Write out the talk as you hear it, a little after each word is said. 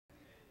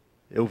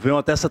Eu venho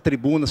até essa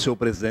tribuna, senhor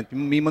presidente,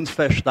 me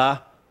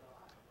manifestar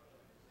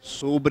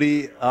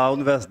sobre a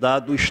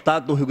Universidade do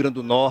Estado do Rio Grande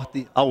do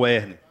Norte, a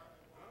UERN.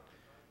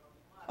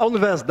 A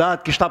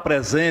universidade que está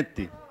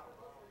presente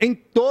em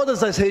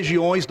todas as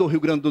regiões do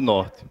Rio Grande do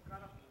Norte.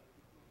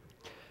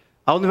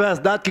 A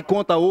universidade que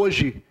conta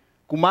hoje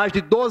com mais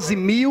de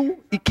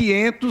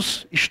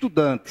 12.500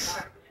 estudantes.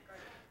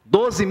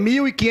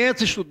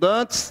 12.500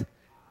 estudantes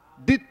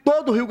de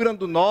todo o Rio Grande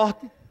do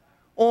Norte,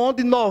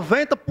 onde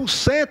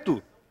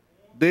 90%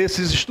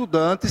 desses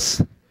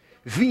estudantes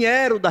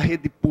vieram da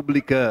rede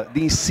pública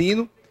de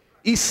ensino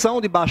e são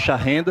de baixa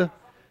renda,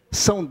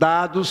 são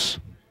dados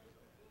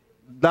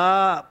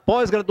da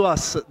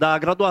pós-graduação, da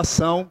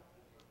graduação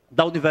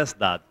da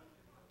universidade.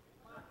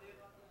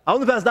 A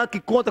universidade que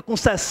conta com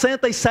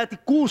 67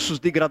 cursos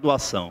de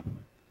graduação.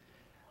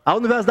 A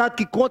universidade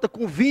que conta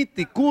com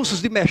 20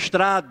 cursos de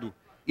mestrado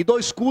e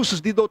 2 cursos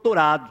de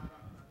doutorado.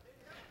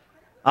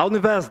 A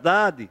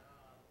universidade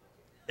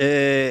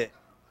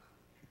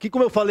que,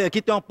 como eu falei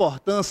aqui, tem uma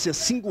importância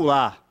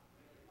singular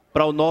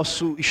para o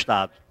nosso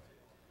Estado.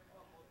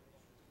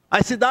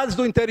 As cidades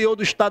do interior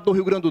do Estado do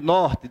Rio Grande do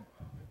Norte,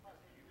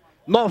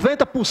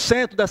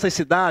 90% dessas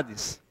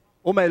cidades,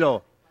 ou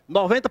melhor,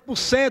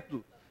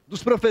 90%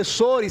 dos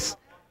professores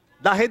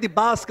da rede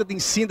básica de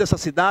ensino dessas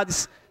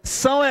cidades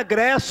são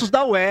egressos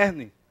da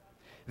UERN,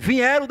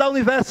 vieram da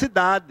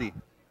universidade.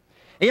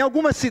 Em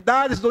algumas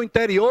cidades do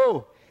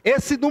interior,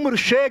 esse número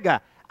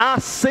chega a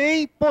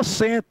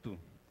 100%.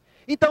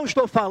 Então,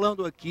 estou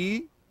falando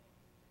aqui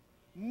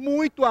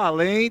muito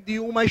além de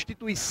uma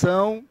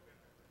instituição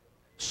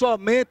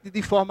somente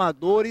de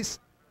formadores,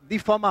 de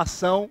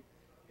formação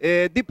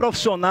de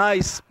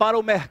profissionais para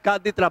o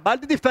mercado de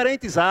trabalho de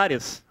diferentes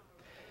áreas.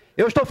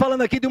 Eu estou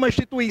falando aqui de uma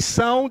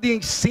instituição de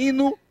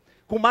ensino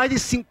com mais de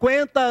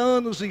 50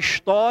 anos de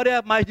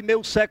história, mais de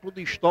meio século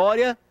de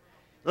história,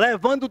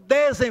 levando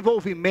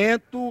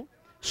desenvolvimento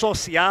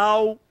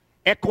social,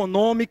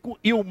 econômico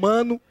e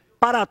humano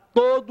para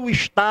todo o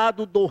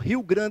estado do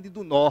Rio Grande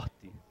do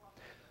Norte.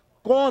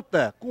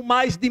 Conta com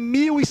mais de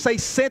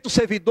 1.600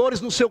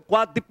 servidores no seu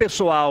quadro de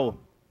pessoal.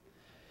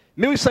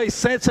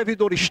 1.600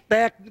 servidores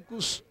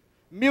técnicos,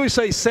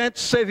 1.600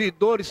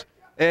 servidores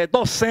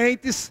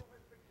docentes,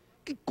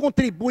 que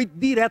contribuem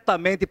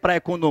diretamente para a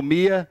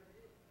economia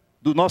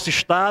do nosso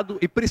estado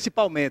e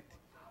principalmente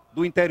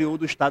do interior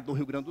do estado do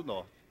Rio Grande do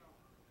Norte.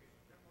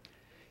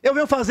 Eu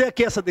venho fazer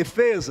aqui essa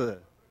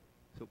defesa,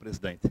 senhor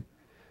presidente,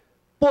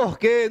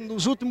 porque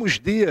nos últimos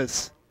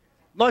dias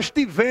nós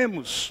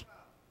tivemos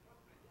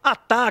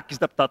ataques,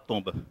 deputado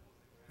Tomba,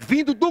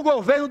 vindo do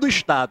governo do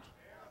Estado.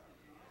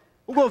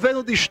 O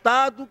governo do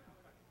Estado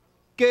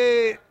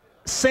que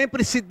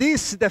sempre se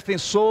disse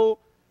defensor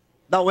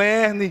da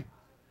UERN,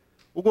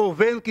 o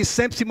governo que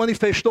sempre se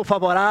manifestou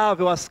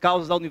favorável às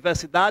causas da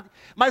universidade,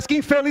 mas que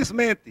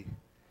infelizmente,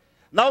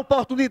 na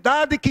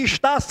oportunidade que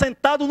está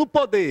sentado no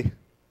poder,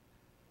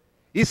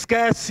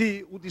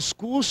 esquece o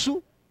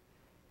discurso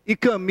e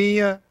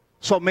caminha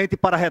somente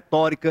para a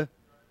retórica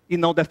e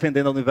não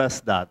defendendo a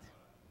universidade.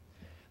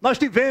 Nós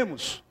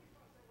tivemos,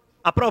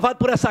 aprovado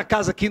por essa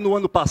casa aqui no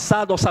ano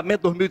passado,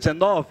 orçamento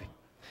 2019,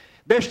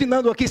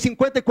 destinando aqui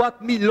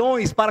 54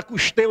 milhões para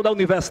custeio da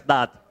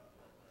universidade,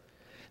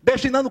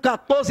 destinando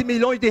 14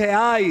 milhões de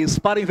reais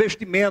para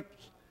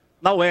investimentos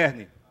na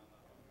UERN.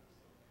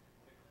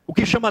 O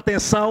que chama a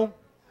atenção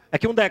é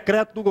que um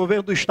decreto do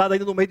governo do Estado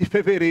ainda no mês de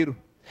fevereiro,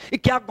 e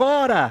que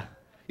agora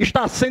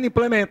está sendo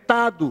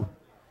implementado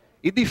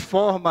e de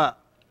forma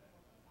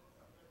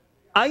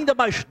ainda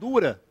mais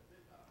dura,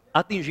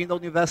 atingindo a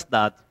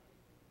universidade.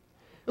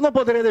 Eu não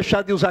poderia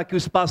deixar de usar aqui o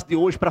espaço de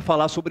hoje para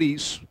falar sobre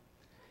isso.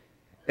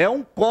 É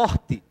um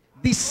corte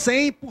de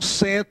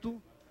 100%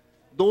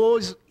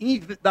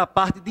 da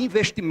parte de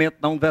investimento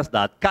na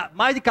universidade.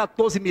 Mais de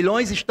 14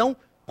 milhões estão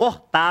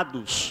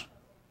cortados.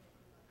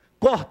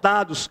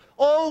 Cortados.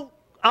 Ou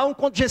há um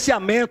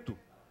contingenciamento,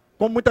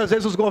 como muitas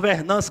vezes os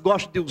governantes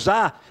gostam de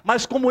usar,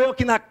 mas como eu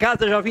aqui na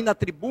casa já vim na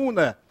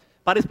tribuna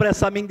para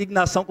expressar minha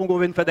indignação com o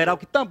governo federal,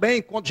 que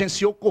também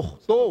contingenciou,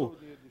 cortou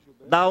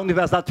da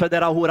Universidade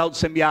Federal Rural do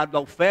Semiárido da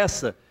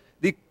UFESA,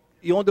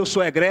 e onde eu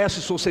sou egresso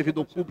e sou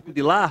servidor público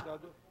de lá.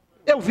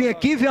 Eu vim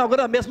aqui e vim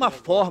agora da mesma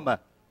forma,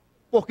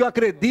 porque eu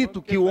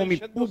acredito que o homem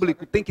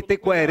público tem que ter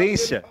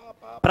coerência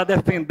para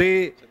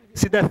defender,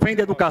 se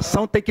defende a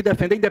educação, tem que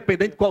defender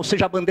independente de qual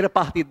seja a bandeira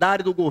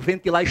partidária do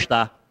governo que lá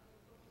está.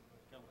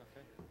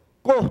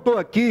 Cortou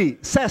aqui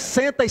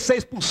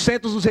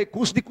 66% dos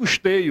recursos de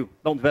custeio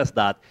da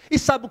universidade. E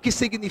sabe o que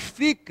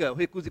significa o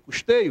recurso de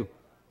custeio?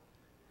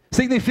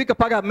 Significa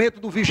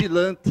pagamento do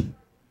vigilante,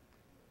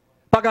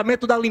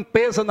 pagamento da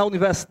limpeza na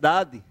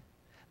universidade,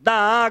 da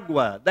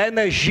água, da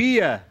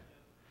energia,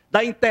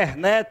 da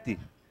internet,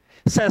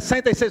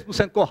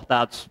 66%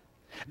 cortados.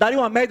 Daria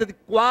uma média de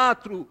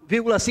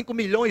 4,5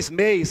 milhões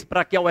mês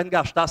para que a UERN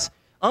gastasse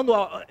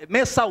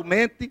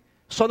mensalmente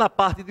só na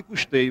parte de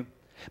custeio.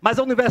 Mas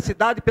a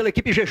universidade, pela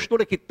equipe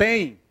gestora que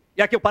tem,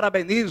 e aqui eu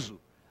parabenizo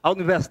a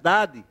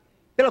universidade,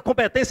 pela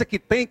competência que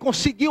tem,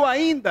 conseguiu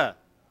ainda,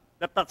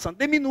 deputado Santos,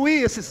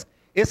 diminuir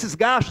esses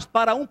gastos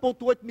para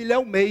 1,8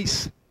 milhão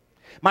mês.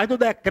 Mas no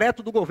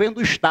decreto do governo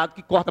do Estado,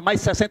 que corta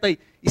mais de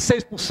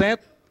 66%,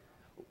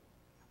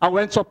 a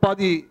UERN só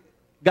pode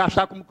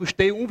gastar como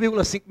custeio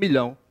 1,5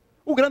 milhão.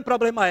 O grande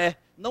problema é,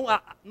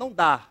 não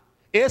dá.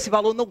 Esse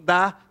valor não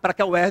dá para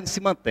que a UERN se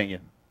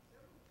mantenha.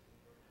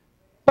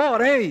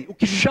 Porém, o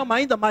que chama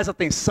ainda mais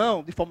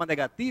atenção, de forma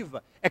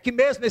negativa, é que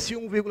mesmo esse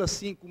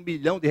 1,5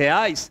 milhão de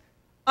reais,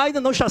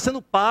 ainda não está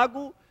sendo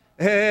pago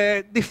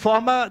de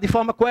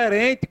forma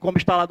coerente, como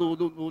está lá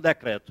no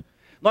decreto.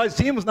 Nós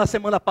vimos na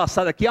semana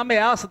passada aqui a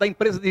ameaça da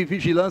empresa de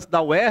vigilância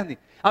da UERN,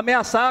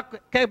 ameaçar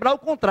quebrar o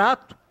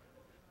contrato.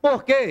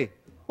 Por quê?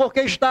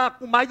 Porque está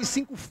com mais de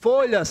 5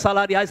 folhas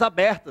salariais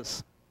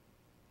abertas.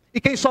 E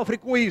quem sofre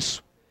com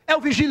isso? É o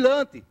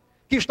vigilante,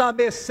 que está à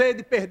mercê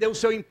de perder o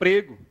seu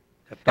emprego.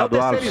 Deputado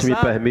Allyson, se me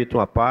permite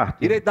uma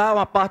parte. Irei dar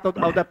uma parte ao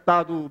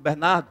deputado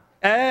Bernardo.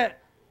 É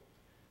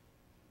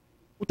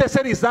o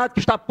terceirizado que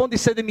está a ponto de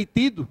ser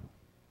demitido.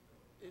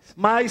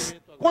 Mas,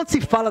 quando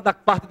se fala da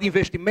parte de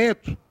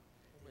investimento,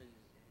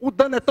 o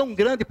dano é tão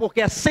grande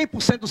porque é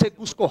 100% dos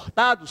recursos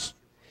cortados.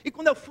 E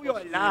quando eu fui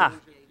olhar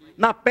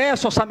na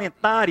peça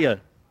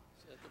orçamentária,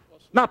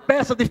 na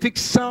peça de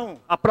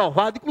ficção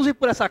aprovada, inclusive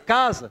por essa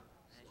casa,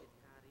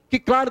 que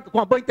claro, com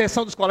a boa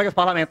intenção dos colegas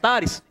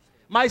parlamentares,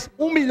 mas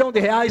R$1 milhão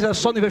é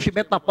só no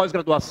investimento na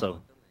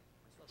pós-graduação.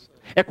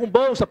 É com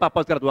bolsa para a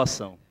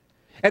pós-graduação.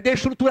 É de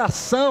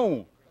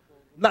estruturação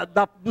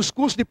dos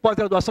cursos de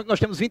pós-graduação, que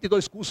nós temos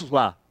 22 cursos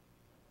lá.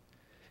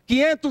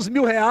 R$500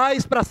 mil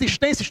para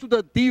assistência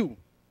estudantil.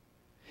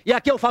 E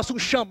aqui eu faço um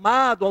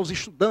chamado aos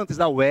estudantes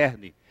da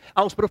UERN,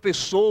 aos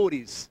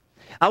professores,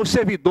 aos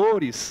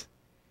servidores,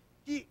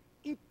 que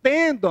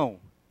entendam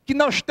que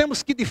nós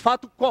temos que de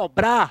fato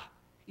cobrar,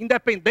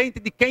 independente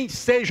de quem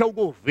seja o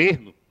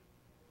governo.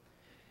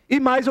 E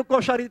mais eu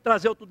gostaria de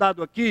trazer outro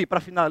dado aqui, para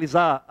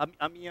finalizar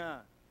a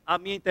minha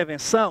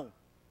intervenção.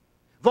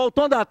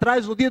 Voltando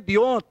atrás, no dia de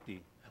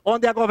ontem,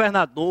 onde a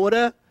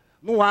governadora,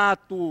 num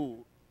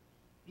ato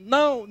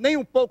nem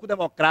um pouco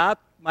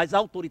democrático, mas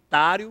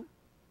autoritário,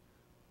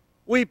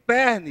 o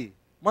IPERN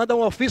manda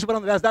um ofício para a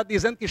universidade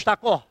dizendo que está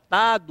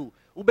cortado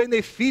o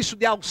benefício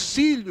de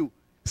auxílio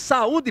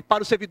saúde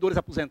para os servidores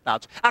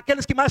aposentados.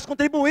 Aqueles que mais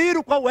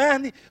contribuíram com a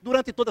UERN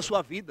durante toda a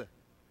sua vida.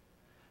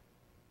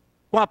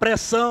 Com a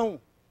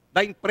pressão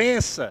da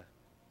imprensa,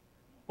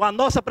 com a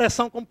nossa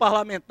pressão como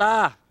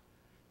parlamentar,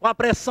 com a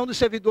pressão dos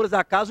servidores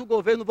da casa, o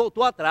governo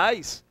voltou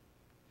atrás.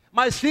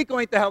 Mas fica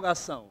uma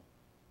interrogação.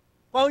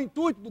 Qual o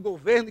intuito do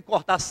governo de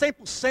cortar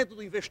 100%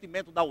 do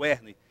investimento da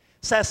UERN?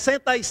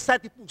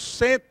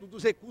 67%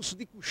 dos recursos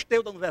de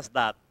custeio da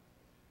universidade.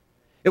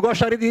 Eu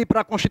gostaria de ir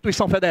para a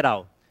Constituição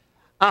Federal.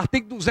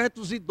 Artigo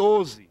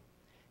 212,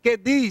 que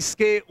diz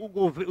que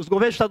os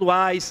governos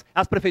estaduais,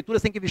 as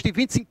prefeituras têm que investir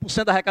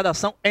 25% da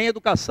arrecadação em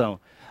educação.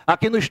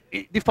 Aqui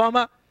de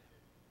forma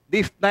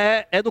de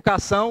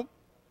educação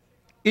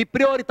e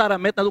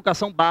prioritariamente na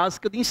educação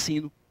básica de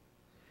ensino.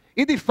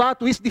 E de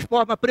fato isso de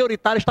forma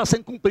prioritária está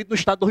sendo cumprido no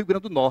estado do Rio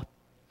Grande do Norte.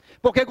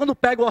 Porque quando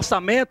pega o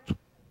orçamento,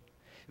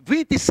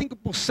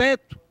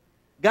 25%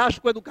 gasto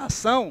com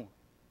educação,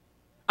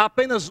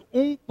 apenas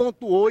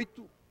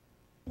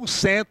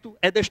 1,8%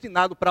 é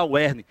destinado para a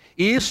UERN.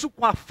 E isso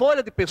com a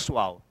folha de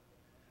pessoal.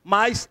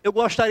 Mas eu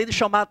gostaria de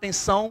chamar a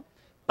atenção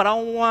para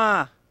algo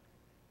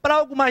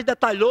mais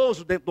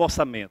detalhoso dentro do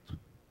orçamento.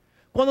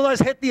 Quando nós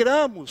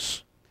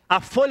retiramos a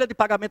folha de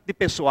pagamento de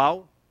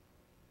pessoal,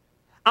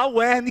 a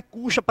UERN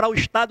custa para o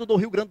estado do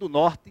Rio Grande do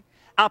Norte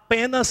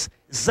apenas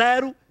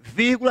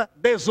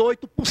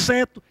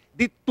 0,18%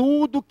 de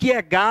tudo que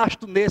é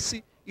gasto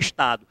nesse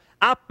estado.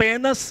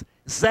 Apenas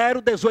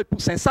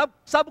 0,18%.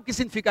 Sabe o que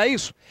significa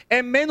isso?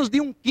 É menos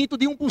de 1/5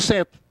 de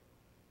 1%.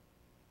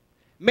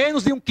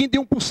 Menos de 1/5 de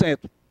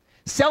 1%.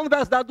 Se a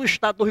Universidade do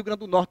Estado do Rio Grande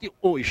do Norte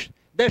hoje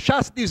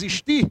deixasse de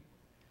existir,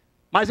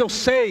 mas eu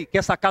sei que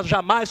essa casa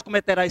jamais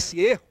cometerá esse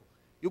erro,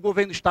 e o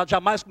governo do Estado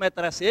jamais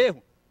cometerá esse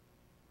erro,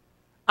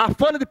 a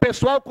folha de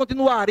pessoal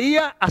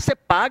continuaria a ser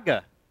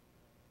paga.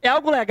 É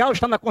algo legal,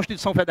 está na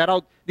Constituição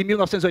Federal de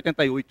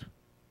 1988.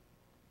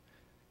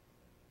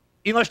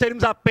 E nós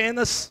teríamos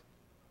apenas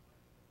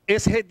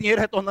esse dinheiro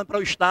retornando para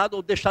o Estado,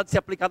 ou deixar de se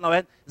aplicar na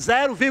UERN,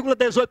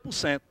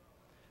 0,18%.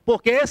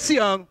 Porque esse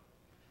ano,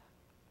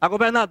 a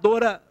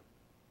governadora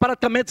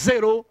praticamente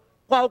zerou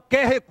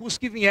qualquer recurso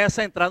que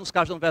viesse a entrar nos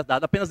caixas da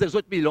universidade. Apenas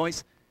 18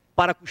 milhões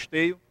para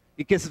custeio,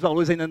 e que esses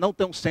valores ainda não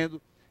estão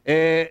sendo,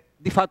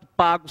 de fato,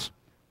 pagos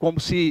como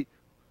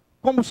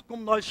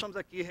nós estamos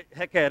aqui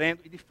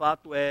requerendo, e de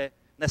fato é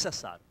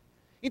necessário.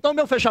 Então,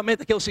 meu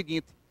fechamento aqui é o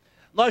seguinte: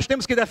 nós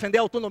temos que defender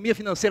a autonomia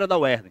financeira da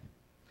UERN.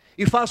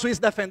 E faço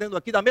isso defendendo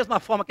aqui, da mesma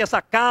forma que essa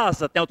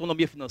casa tem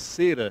autonomia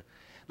financeira,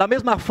 da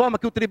mesma forma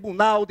que o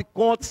Tribunal de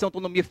Contas tem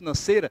autonomia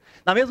financeira,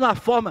 da mesma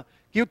forma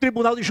que o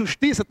Tribunal de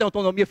Justiça tem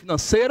autonomia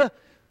financeira,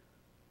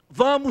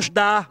 vamos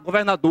dar,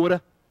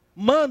 governadora,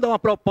 manda uma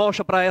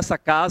proposta para essa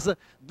casa,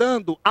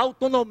 dando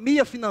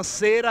autonomia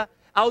financeira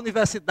à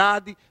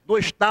Universidade do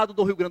Estado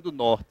do Rio Grande do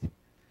Norte.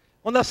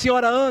 Quando a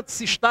senhora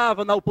antes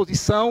estava na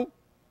oposição,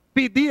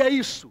 pedia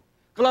isso,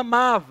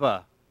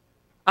 clamava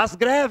As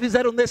greves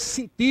eram nesse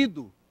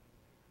sentido.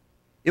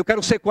 Eu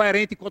quero ser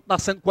coerente enquanto não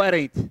sendo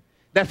coerente.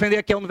 Defender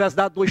aqui a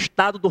Universidade do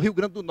Estado do Rio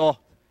Grande do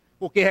Norte,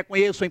 porque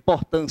reconheço a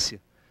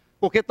importância,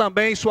 porque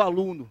também sou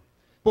aluno,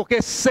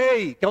 porque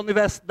sei que a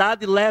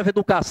universidade leva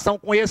educação,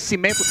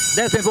 conhecimento,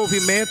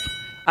 desenvolvimento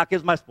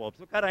àqueles mais pobres.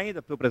 Eu quero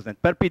ainda, senhor presidente,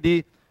 quero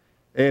pedir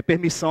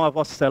permissão a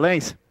Vossa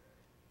Excelência,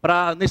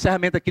 para, no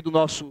encerramento aqui do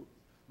nosso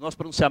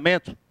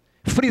pronunciamento,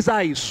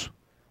 frisar isso.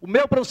 O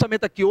meu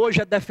pronunciamento aqui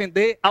hoje é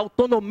defender a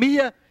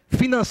autonomia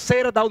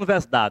financeira da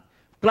universidade.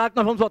 Claro que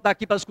nós vamos voltar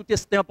aqui para discutir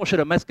esse tema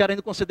posteriormente, mas quero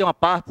ainda conceder uma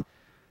parte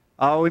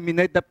ao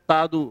eminente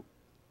deputado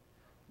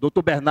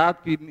Dr.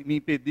 Bernardo, que me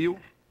impediu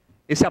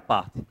esse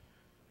aparte.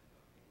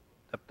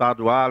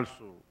 Deputado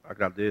Allyson,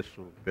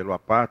 agradeço pelo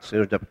aparte,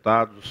 senhores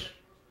deputados,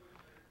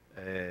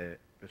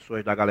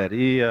 pessoas da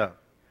galeria,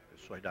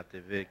 pessoas da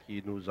TV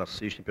que nos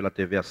assistem pela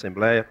TV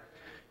Assembleia.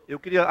 Eu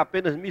queria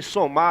apenas me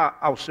somar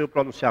ao seu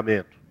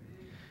pronunciamento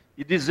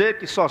e dizer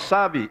que só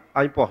sabe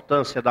a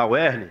importância da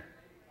UERN.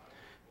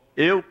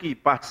 Eu que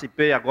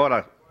participei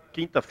agora,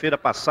 quinta-feira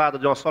passada,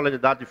 de uma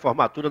solenidade de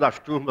formatura das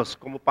turmas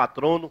como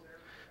patrono,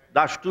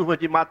 das turmas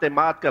de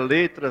matemática,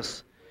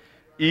 letras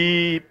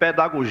e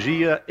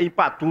pedagogia em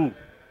Patu,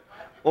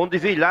 onde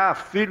vi lá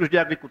filhos de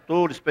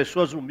agricultores,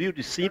 pessoas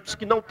humildes, simples,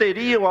 que não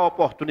teriam a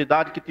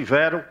oportunidade que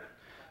tiveram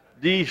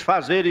de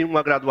fazerem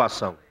uma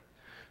graduação.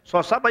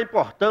 Só sabe a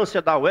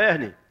importância da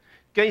UERN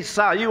quem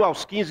saiu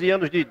aos 15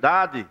 anos de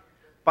idade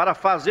para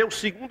fazer o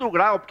segundo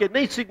grau, porque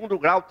nem segundo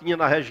grau tinha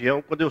na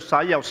região. Quando eu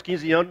saí aos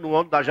 15 anos no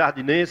ano da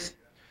Jardinense,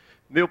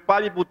 meu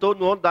pai me botou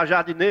no ano da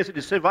Jardinense e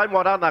disse: você vai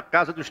morar na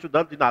casa do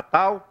estudante de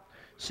Natal,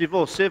 se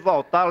você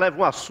voltar, leva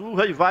uma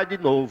surra e vai de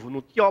novo.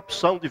 Não tinha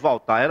opção de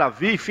voltar, era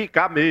vir e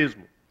ficar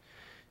mesmo.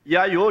 E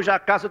aí hoje a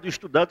casa do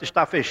estudante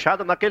está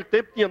fechada. Naquele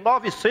tempo tinha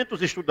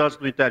 900 estudantes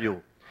do interior.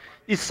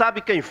 E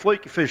sabe quem foi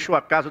que fechou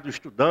a casa do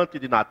estudante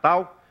de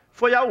Natal?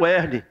 Foi a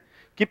UERN,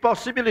 que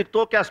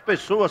possibilitou que as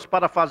pessoas,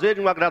 para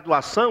fazerem uma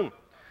graduação,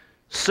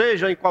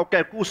 seja em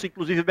qualquer curso,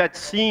 inclusive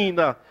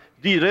medicina,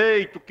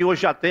 direito, que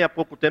hoje já tem há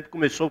pouco tempo,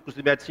 começou o curso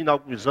de medicina há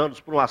alguns anos,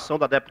 por uma ação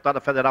da deputada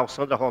federal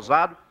Sandra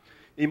Rosado,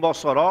 em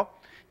Mossoró,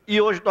 e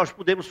hoje nós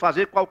podemos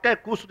fazer qualquer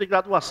curso de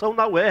graduação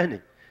na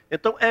UERN.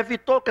 Então,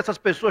 evitou que essas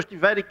pessoas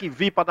tiverem que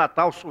vir para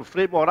Natal,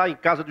 sofrer, morar em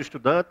casa do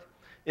estudante.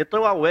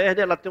 Então, a UERN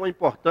ela tem uma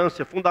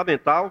importância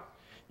fundamental,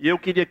 e eu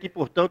queria aqui,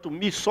 portanto,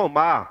 me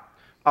somar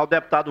ao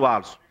deputado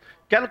Allyson.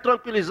 Quero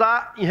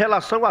tranquilizar em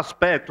relação ao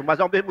aspecto, mas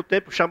ao mesmo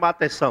tempo chamar a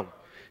atenção,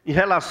 em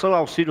relação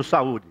ao auxílio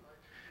saúde.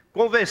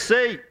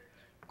 Conversei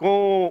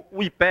com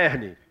o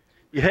IPERN,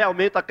 e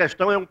realmente a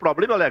questão é um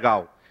problema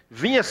legal.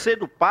 Vinha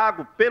sendo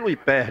pago pelo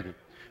IPERN,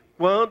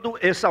 quando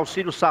esse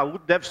auxílio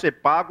saúde deve ser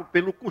pago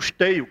pelo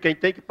custeio, quem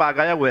tem que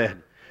pagar é a UERN.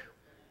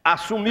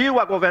 Assumiu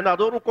a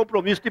governadora um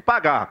compromisso de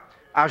pagar.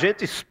 A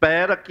gente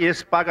espera que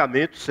esse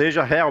pagamento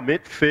seja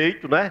realmente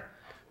feito, né?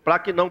 Para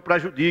que não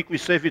prejudique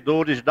os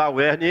servidores da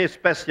UERN, em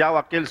especial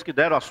aqueles que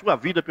deram a sua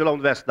vida pela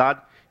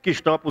universidade, que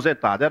estão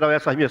aposentados. Eram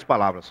essas minhas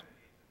palavras.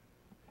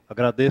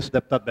 Agradeço,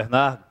 deputado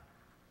Bernardo,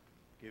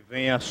 que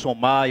venha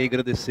somar e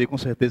agradecer com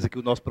certeza aqui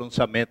o nosso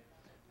pronunciamento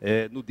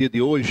no dia de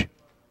hoje.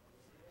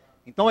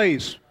 Então é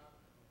isso,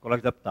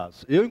 colegas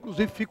deputados. Eu,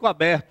 inclusive, fico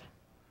aberto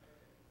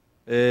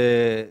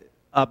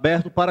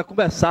para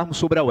conversarmos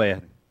sobre a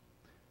UERN.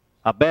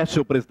 Aberto,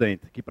 senhor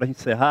presidente, aqui para a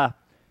gente encerrar,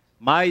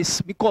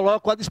 mas me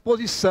coloco à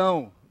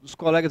disposição dos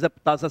colegas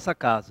deputados dessa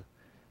casa,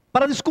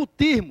 para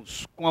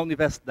discutirmos com a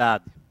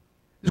universidade,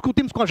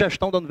 discutirmos com a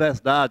gestão da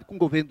universidade, com o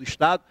governo do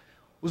Estado,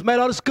 os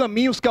melhores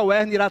caminhos que a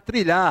UERN irá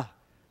trilhar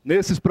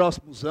nesses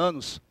próximos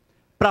anos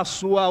para a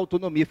sua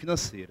autonomia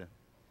financeira.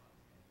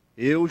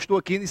 Eu estou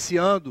aqui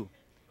iniciando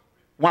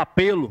um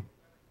apelo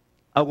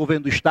ao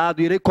governo do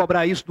Estado e irei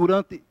cobrar isso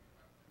durante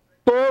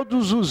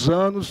todos os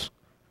anos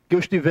que eu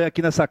estiver aqui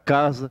nessa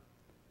casa,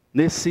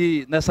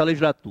 nessa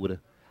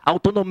legislatura. A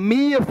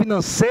autonomia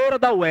financeira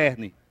da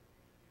UERN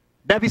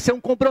deve ser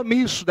um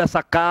compromisso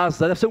dessa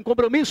casa, deve ser um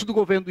compromisso do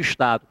governo do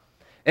Estado.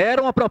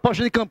 Era uma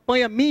proposta de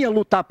campanha minha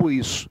lutar por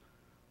isso,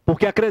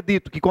 porque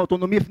acredito que com a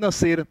autonomia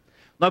financeira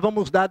nós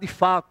vamos dar de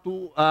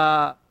fato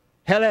a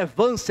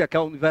relevância que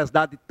a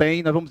universidade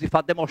tem, nós vamos de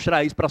fato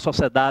demonstrar isso para a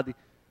sociedade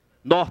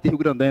norte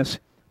rio-grandense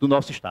do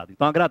nosso Estado.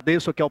 Então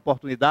agradeço aqui a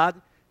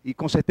oportunidade e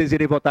com certeza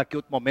irei voltar aqui em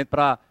outro momento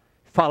para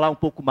falar um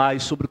pouco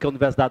mais sobre o que a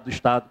Universidade do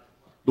Estado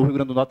do Rio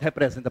Grande do Norte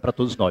representa para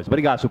todos nós.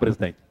 Obrigado, senhor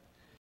presidente.